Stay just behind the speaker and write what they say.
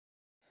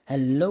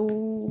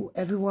Hello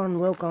everyone,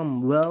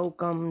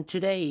 welcome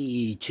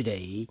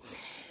today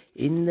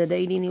in the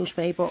daily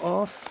newspaper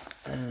of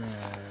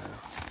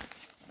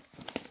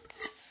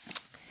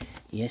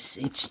yes,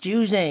 it's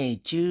Tuesday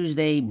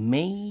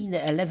May the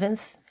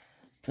 11th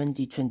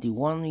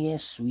 2021.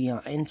 Yes, we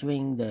are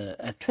entering the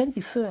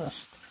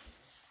 21st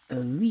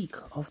week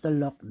of the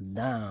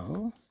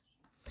lockdown,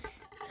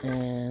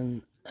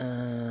 and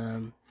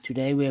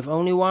today we have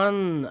only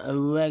one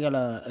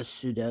regular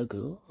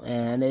Sudoku,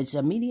 and it's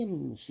a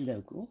medium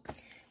Sudoku.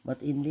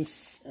 But in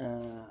this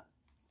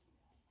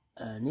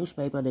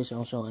newspaper, there's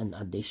also an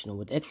additional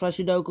with extra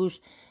Sudokus.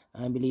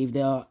 I believe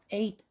there are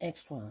 8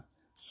 extra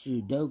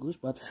Sudokus.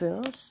 But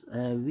first,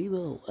 we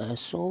will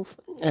solve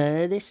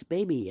this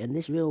baby, and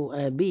this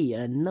will be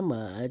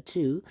number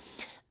 2,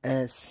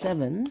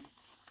 7,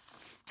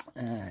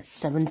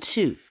 7,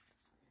 2.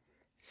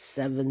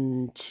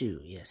 7,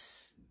 2,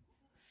 yes.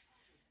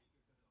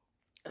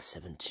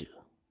 7, 2.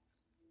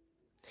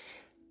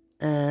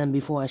 And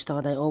before I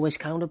start, I always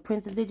count the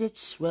printed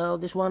digits. Well,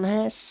 this one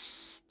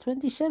has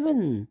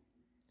 27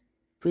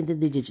 printed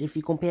digits. If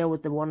you compare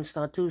with the 1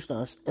 star, 2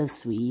 stars,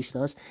 3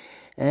 stars,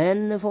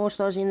 and the 4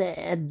 stars in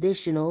the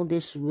additional,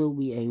 this will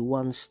be a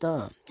 1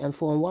 star. And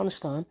for a 1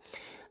 star,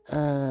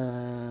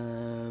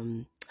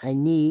 I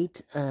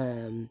need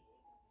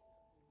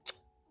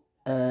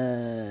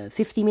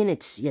 50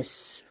 minutes.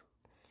 Yes.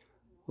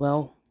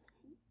 Well,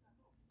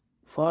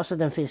 faster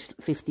than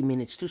 50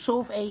 minutes to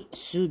solve a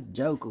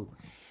Sudoku.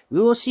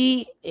 We will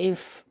see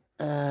if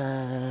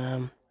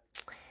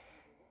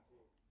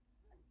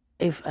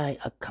I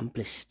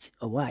accomplished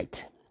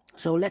right.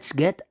 So let's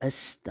get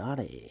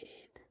started.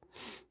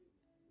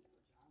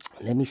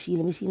 Let me see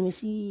which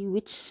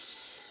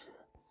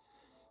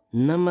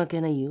number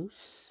can I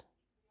use.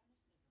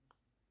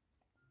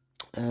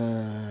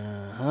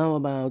 How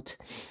about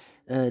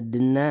the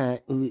 9?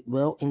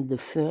 Well, in the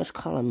first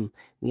column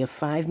we have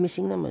 5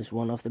 missing numbers.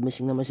 One of the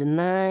missing numbers is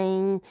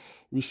 9.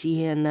 We see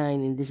here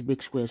 9 in this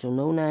big square, so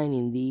no 9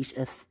 in these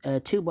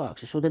 2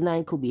 boxes. So the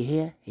 9 could be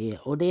here,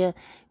 or there.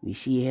 We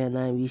see here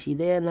 9, we see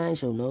there 9,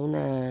 so no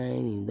 9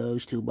 in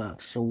those 2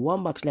 boxes. So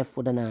 1 box left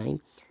for the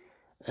 9,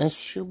 and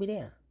should be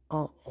there.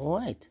 Oh, all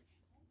right.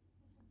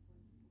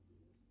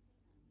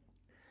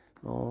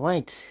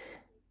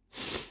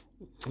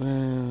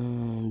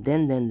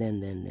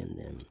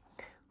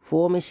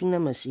 4 missing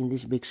numbers in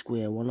this big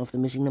square. One of the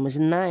missing numbers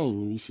is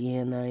 9. We see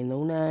here 9,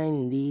 no 9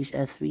 in these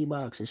 3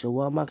 boxes. So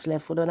 1 box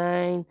left for the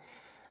 9.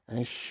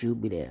 I should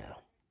be there.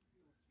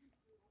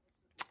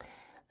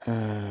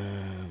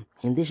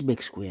 In this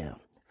big square,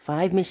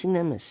 5 missing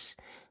numbers.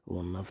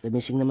 One of the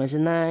missing numbers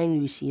is 9.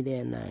 We see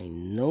there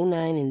 9, no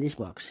 9 in this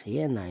box.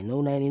 Here 9,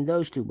 no 9 in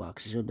those 2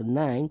 boxes. So the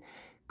 9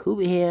 could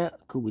be here,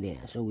 could be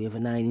there. So we have a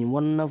 9 in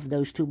one of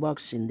those 2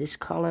 boxes in this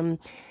column.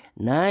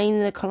 9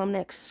 in the column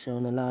next. So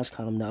in the last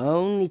column, the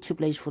only 2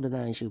 places for the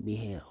 9 should be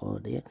here or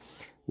there.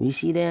 We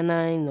see there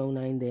 9, no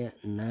 9 there.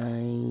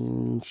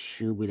 9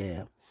 should be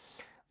there.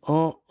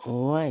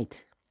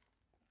 Alright.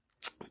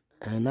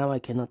 And now I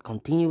cannot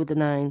continue with the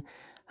 9.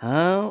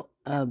 How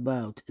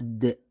about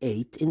the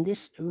 8 in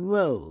this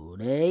row?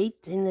 The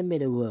 8 in the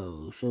middle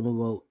row. So the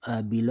row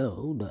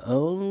below, the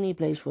only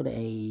place for the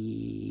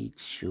 8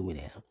 should be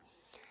there.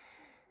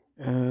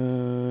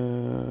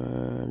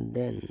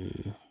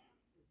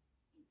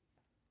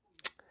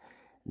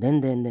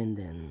 Then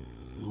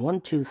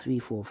 1, 2, 3,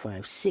 4,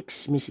 5,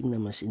 6 missing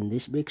numbers in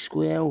this big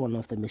square. One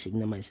of the missing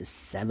numbers is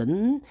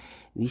 7.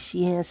 We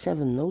see here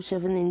 7, no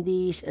 7 in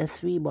these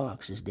 3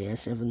 boxes. There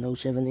 7, no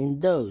 7 in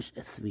those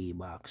 3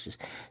 boxes.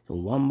 So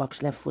 1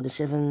 box left for the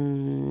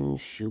 7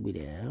 should be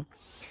there.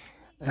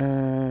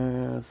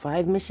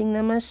 5 missing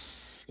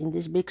numbers in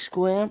this big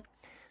square.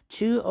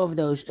 2 of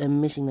those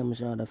missing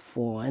numbers are the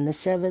 4 and the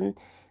 7.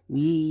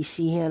 We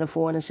see here the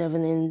 4 and the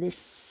 7 in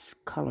this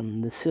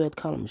column, the 3rd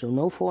column. So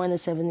no 4 and the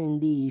 7 in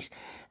these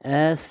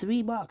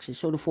 3 boxes.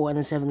 So the 4 and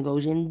the 7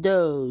 goes in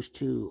those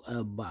 2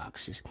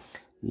 boxes.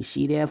 We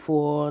see there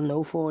 4,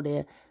 no 4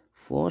 there.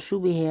 4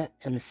 should be here,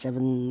 and the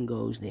 7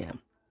 goes there.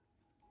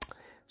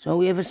 So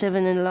we have a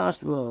 7 in the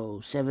last row,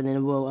 7 in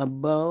the row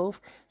above.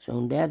 So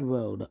in that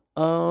row, the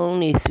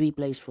only 3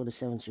 places for the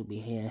 7 should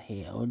be here,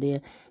 or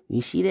there.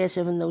 We see there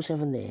 7, no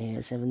 7 there,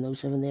 here 7, no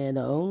 7 there.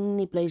 The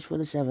only place for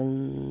the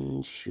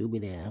 7 should be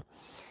there.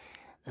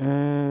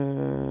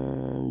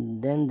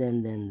 Then.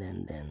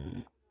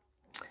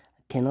 I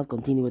cannot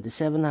continue with the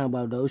 7. How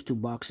about those 2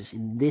 boxes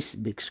in this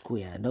big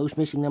square? Those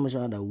missing numbers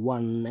are the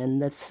 1 and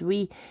the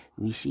 3.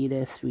 We see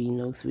there 3,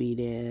 no 3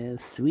 there.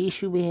 3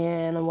 should be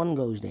here, and a 1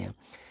 goes there.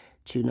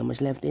 2 numbers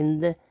left in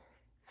the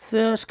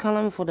first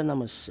column for the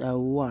numbers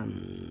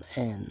 1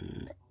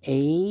 and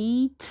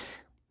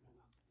 8.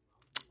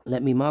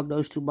 Let me mark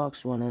those 2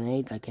 boxes, 1 and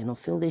 8. I cannot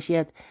fill this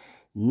yet.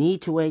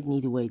 Need to wait.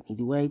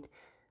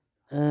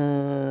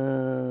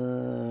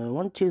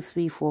 1, 2,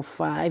 3, 4,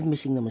 5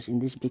 missing numbers in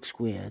this big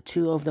square.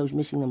 2 of those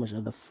missing numbers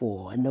are the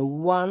 4 and the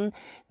 1.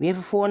 We have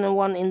a 4 and a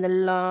 1 in the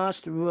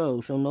last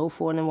row, so no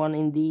 4 and a 1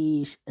 in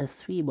these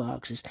 3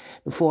 boxes.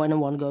 The 4 and a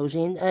 1 goes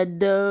in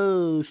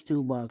those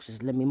 2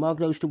 boxes. Let me mark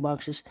those 2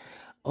 boxes.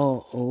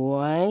 All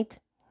right.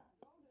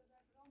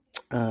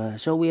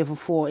 So we have a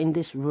 4 in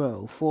this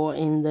row, 4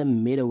 in the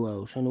middle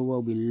row, so the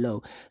row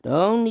below. The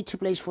only two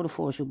places for the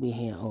 4 should be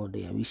here or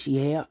there. We see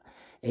here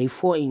a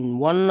 4 in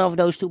one of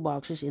those two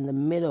boxes in the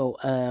middle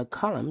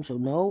column, so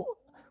no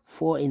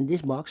 4 in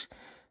this box.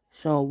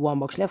 So one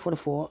box left for the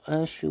 4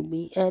 should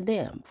be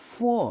there.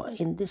 4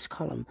 in this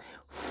column,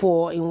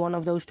 4 in one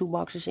of those two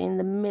boxes in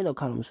the middle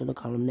column, so the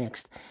column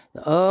next.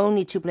 The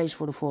only two places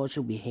for the 4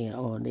 should be here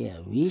or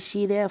there. We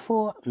see there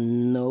 4,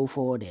 no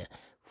 4 there.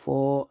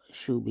 4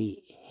 should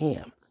be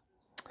here.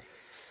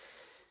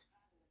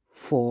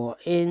 4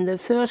 in the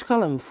first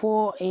column,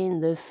 4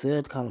 in the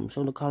third column,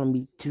 so the column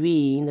be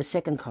 3 in the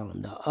second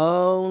column. The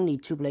only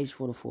two places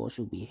for the 4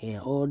 should be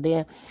here or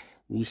there.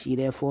 We see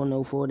there 4,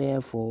 no 4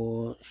 there,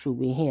 4 should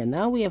be here.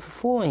 Now we have a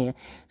 4 here,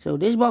 so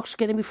this box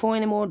can't be 4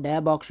 anymore.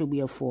 That box should be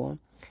a 4,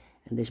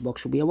 and this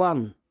box should be a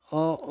 1.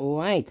 All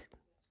right,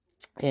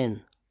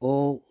 and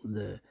all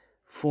the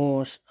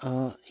 4s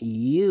are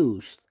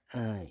used.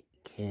 I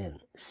can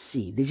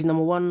see. This is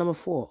number 1, number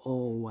 4.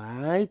 All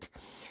right.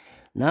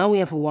 Now we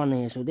have a 1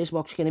 here, so this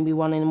box can't be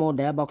 1 anymore.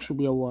 That box should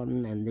be a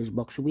 1, and this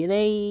box should be an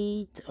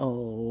 8.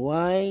 All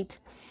right.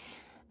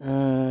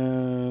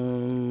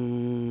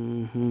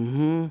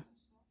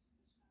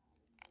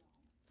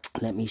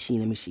 Let me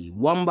see.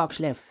 One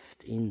box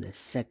left in the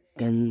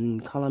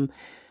second column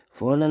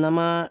for the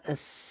number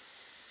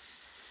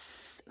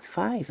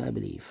 5, I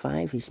believe.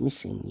 5 is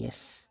missing,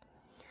 yes.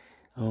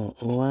 All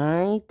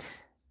right.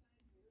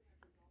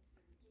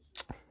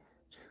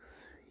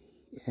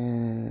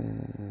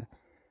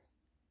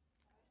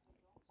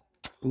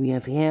 We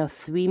have here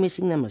 3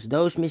 missing numbers.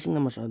 Those missing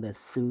numbers are the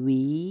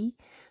 3,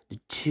 the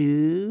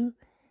 2,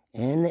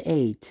 and the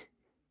 8.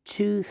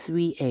 2,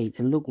 3, 8.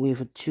 And look, we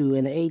have a 2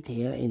 and an 8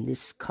 here in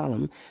this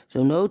column.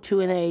 So no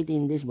 2 and 8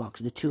 in this box.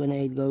 The 2 and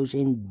 8 goes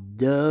in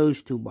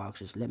those two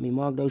boxes. Let me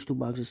mark those two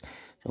boxes.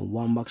 So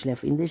one box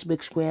left in this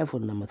big square for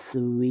the number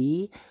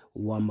 3.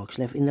 One box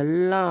left in the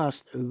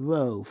last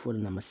row for the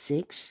number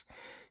 6.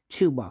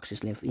 2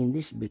 boxes left in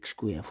this big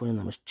square for the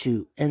numbers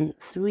 2 and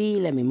 3.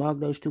 Let me mark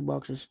those 2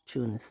 boxes,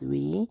 2 and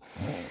 3.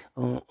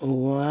 All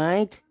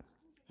right.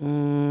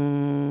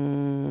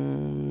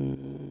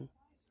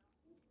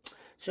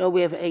 So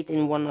we have 8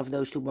 in one of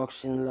those 2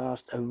 boxes in the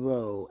last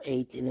row,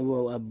 8 in a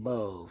row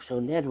above. So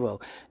in that row,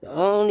 the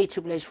only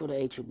 2 places for the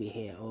 8 should be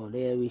here. Oh,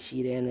 there we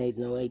see there an 8,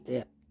 no 8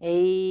 there.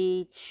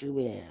 8 should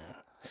be there.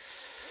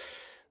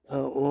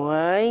 All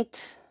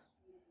right.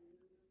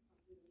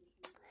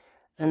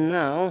 And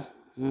now,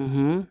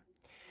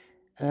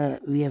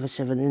 we have a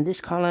 7 in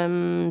this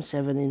column,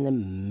 7 in the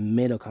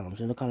middle column,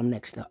 so the column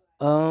next. The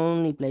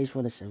only place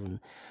for the 7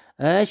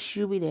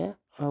 should be there.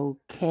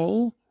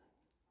 Okay.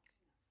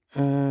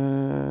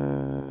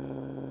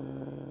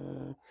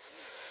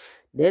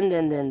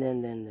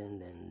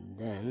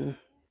 Then.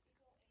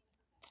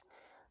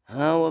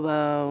 How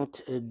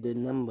about the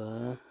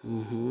number?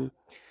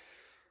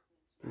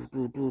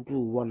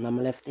 One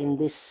number left in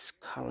this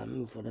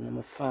column for the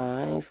number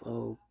 5.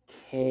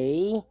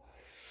 Okay.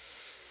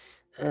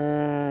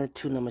 2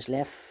 numbers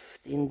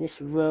left in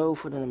this row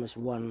for the numbers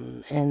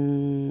 1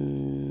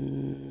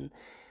 and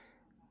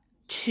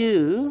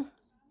 2.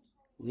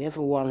 We have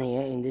a 1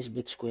 here in this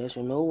big square,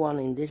 so no 1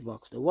 in this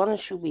box. The 1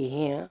 should be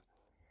here,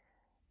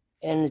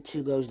 and the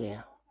 2 goes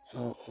there.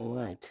 All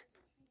right.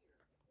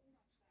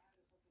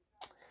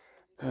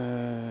 2.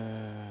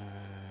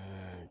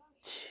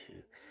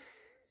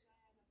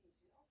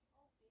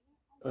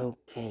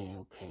 Okay.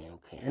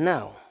 And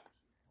now,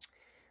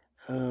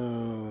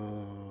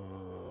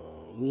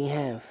 we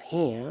have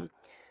here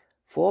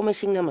 4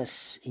 missing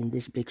numbers in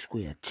this big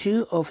square.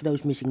 2 of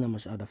those missing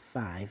numbers are the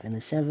 5 and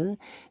the 7.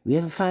 We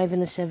have a 5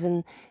 and a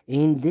 7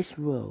 in this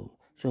row.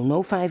 So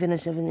no 5 and a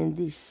 7 in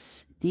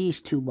these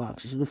 2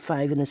 boxes. So the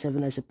 5 and the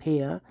 7 as a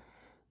pair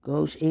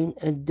goes in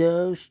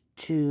those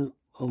 2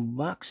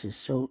 boxes.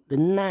 So the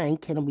 9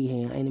 cannot be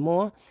here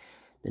anymore.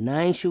 The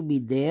 9 should be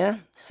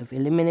there. I've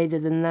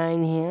eliminated the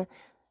 9 here.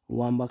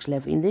 1 box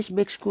left in this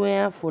big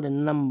square for the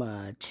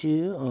number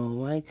 2.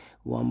 Alright.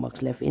 1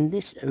 box left in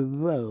this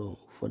row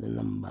for the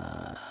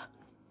number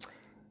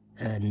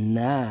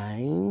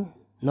 9.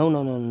 No,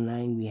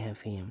 9 we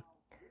have here.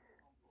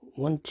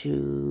 1,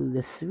 2,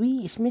 the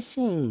 3 is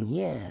missing.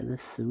 Yeah, the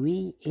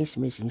 3 is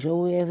missing. So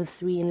we have a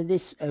 3 in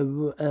this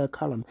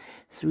column.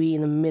 3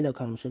 in the middle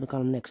column, so the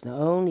column next. The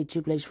only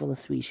 2 places for the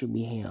 3 should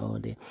be here or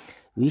there.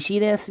 We see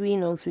there 3,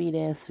 no 3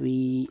 there,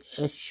 3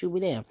 should be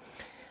there.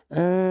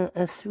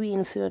 A 3 in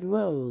the third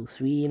row,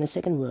 3 in the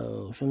second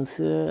row, so in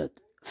the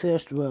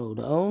first row,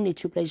 the only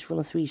 2 places for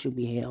the 3 should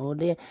be here or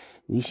there.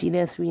 We see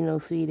there 3, no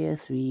 3 there,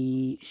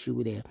 3 should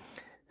be there.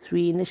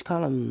 3 in this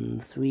column,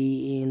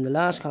 3 in the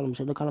last column,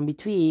 so the column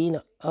between,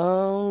 the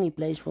only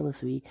place for the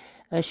 3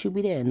 should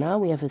be there. Now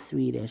we have a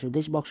 3 there, so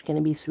this box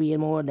can be 3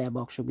 and more, that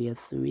box should be a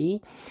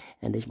 3,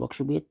 and this box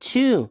should be a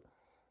 2.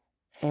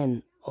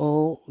 And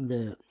all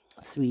the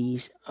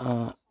 3s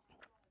are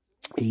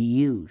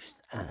used.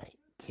 I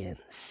can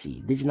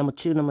see. This is number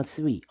 2, number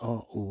 3.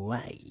 All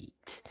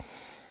right.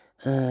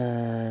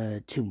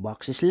 2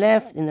 boxes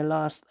left in the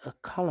last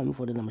column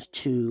for the numbers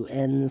 2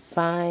 and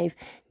 5.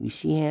 We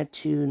see here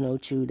 2, no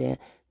 2 there.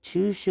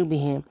 2 should be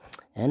here,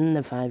 and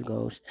the 5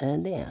 goes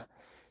there.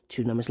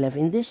 2 numbers left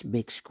in this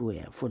big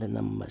square for the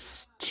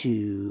numbers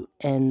 2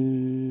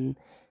 and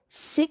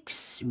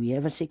 6. We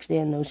have a 6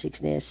 there, no 6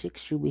 there.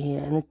 6 should be here,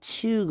 and a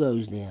 2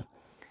 goes there.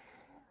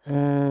 2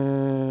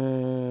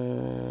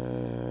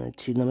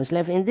 numbers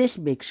left in this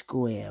big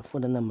square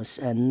for the numbers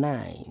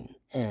 9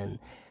 and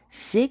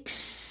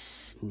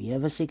 6. We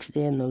have a 6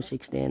 there, no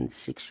 6 there, and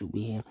 6 should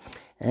be here.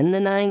 And the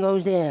 9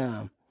 goes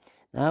there.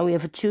 Now we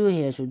have a 2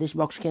 here, so this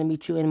box can't be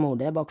 2 anymore.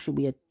 That box should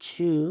be a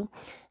 2.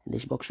 And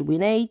this box should be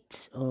an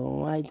 8.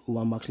 Alright,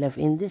 1 box left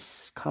in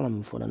this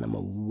column for the number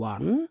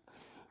 1.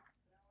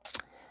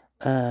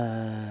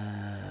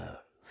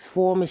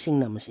 4 missing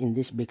numbers in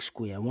this big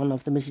square. One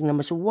of the missing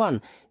numbers is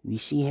 1. We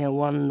see here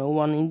 1, no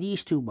 1 in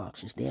these 2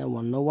 boxes. There,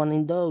 1, no 1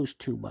 in those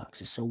 2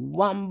 boxes. So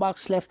 1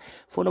 box left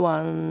for the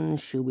 1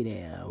 should be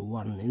there.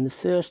 1 in the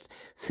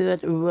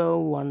third row,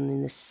 1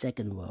 in the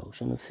second row.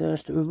 So in the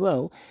first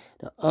row,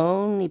 the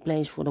only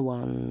place for the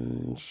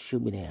 1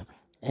 should be there.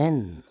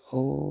 And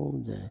all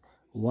the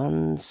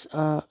 1s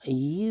are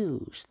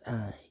used,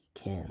 I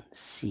can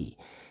see.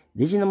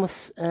 This is number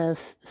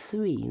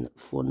 3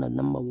 for the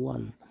number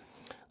 1.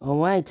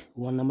 Alright,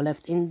 1 number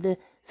left in the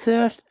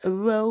first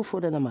row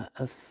for the number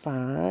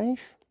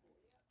 5.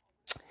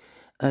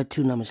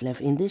 2 numbers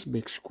left in this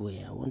big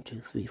square. 1,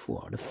 2, 3,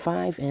 4. The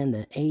 5 and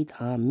the 8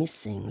 are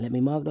missing. Let me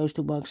mark those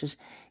 2 boxes.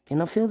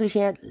 Cannot fill this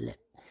yet.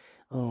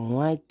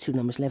 Alright, 2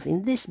 numbers left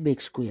in this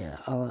big square.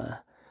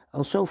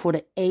 Also for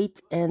the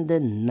 8 and the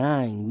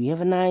 9. We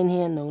have a 9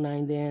 here, no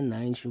 9 there.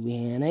 9 should be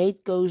here, and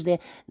 8 goes there.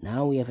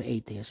 Now we have an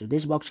 8 there. So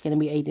this box can't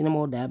be 8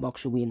 anymore. That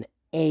box should be an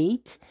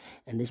 8,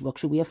 and this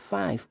box should be a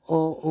 5.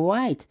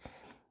 Alright,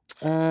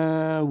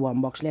 1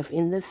 box left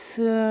in the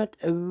third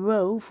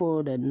row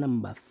for the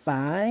number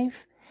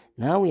 5.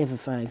 Now we have a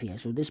 5 here,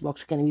 so this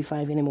box can't be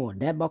 5 anymore.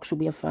 That box should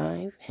be a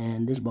 5,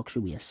 and this box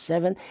should be a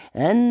 7.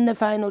 And the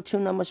final 2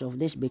 numbers of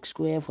this big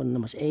square for the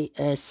numbers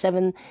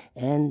 7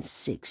 and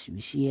 6.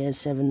 We see here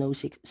 7, no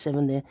 6,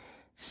 7 there.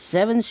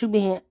 7 should be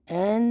here,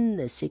 and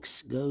the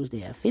 6 goes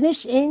there.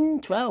 Finish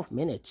in 12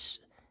 minutes.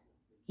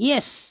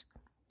 Yes!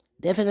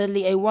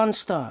 Definitely a 1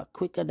 star,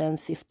 quicker than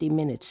 50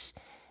 minutes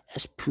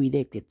as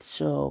predicted.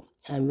 So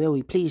I'm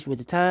very pleased with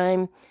the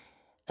time.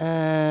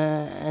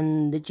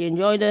 And did you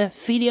enjoy the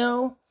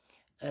video?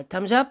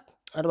 Thumbs up,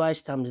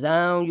 otherwise thumbs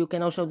down. You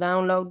can also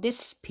download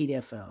this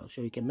PDF file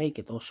so you can make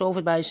it or solve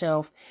it by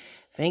yourself.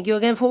 Thank you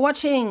again for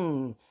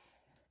watching.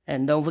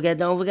 And don't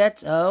forget,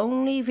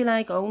 only if you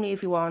like, only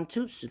if you want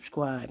to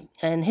subscribe.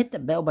 And hit the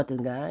bell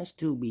button, guys,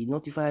 to be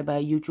notified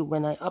by YouTube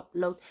when I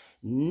upload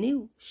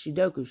new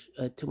Sudokus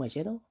to my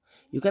channel.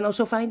 You can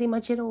also find in my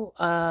channel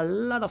a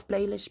lot of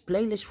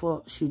playlists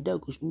for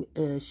Sudokus,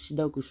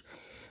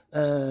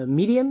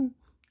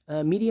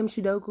 Medium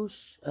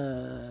Sudokus,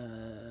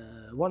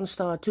 1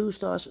 star, 2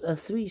 stars,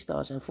 3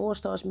 stars, and 4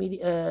 stars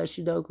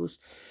Sudokus,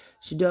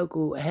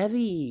 Sudoku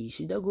Heavy,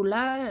 Sudoku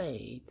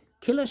Light,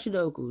 Killer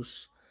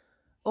Sudokus,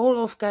 all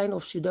of kind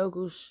of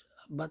Sudokus,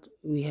 but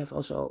we have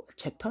also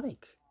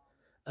tectonic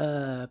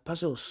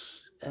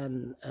puzzles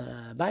and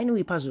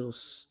binary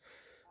puzzles,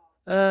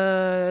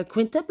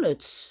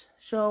 quintuplets.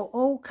 So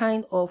all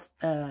kind of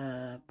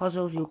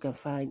puzzles you can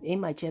find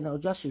in my channel.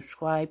 Just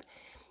subscribe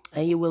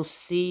and you will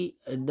see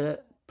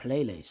the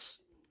playlist.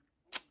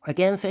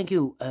 Again, thank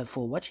you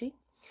for watching.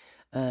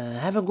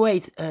 Have a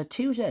great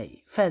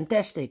Tuesday.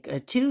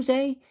 Fantastic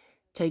Tuesday.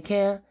 Take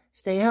care,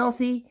 stay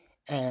healthy,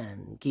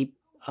 and keep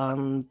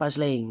on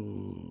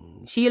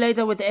puzzling. See you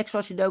later with the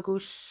extra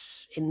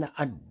Sudokus in the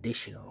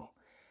additional.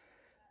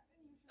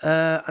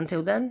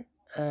 Until then,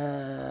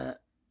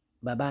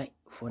 bye-bye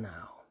for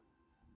now.